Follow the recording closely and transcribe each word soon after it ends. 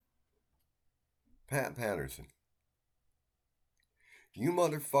Pat Patterson. You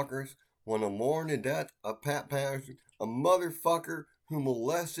motherfuckers want to mourn the death of Pat Patterson, a motherfucker who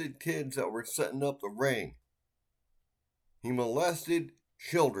molested kids that were setting up the ring. He molested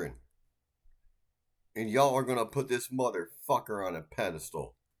children. And y'all are going to put this motherfucker on a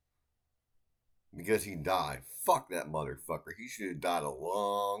pedestal. Because he died. Fuck that motherfucker. He should have died a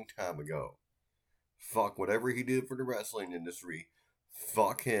long time ago. Fuck whatever he did for the wrestling industry.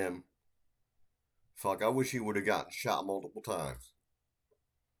 Fuck him. Fuck, I wish he would have gotten shot multiple times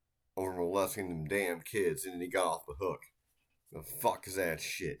over molesting them damn kids, and then he got off the hook. The fuck is that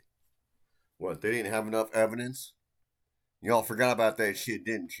shit? What, they didn't have enough evidence? Y'all forgot about that shit,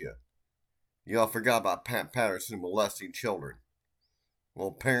 didn't you? Y'all forgot about Pat Patterson molesting children.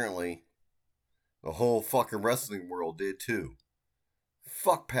 Well, apparently, the whole fucking wrestling world did too.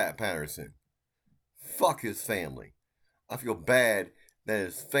 Fuck Pat Patterson. Fuck his family. I feel bad that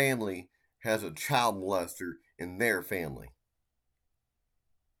his family has a child molester in their family.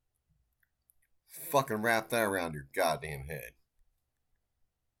 Fucking wrap that around your goddamn head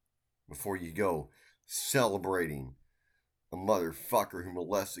before you go celebrating a motherfucker who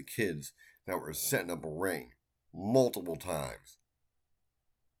molested kids that were setting up a ring multiple times.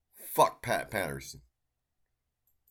 Fuck Pat Patterson.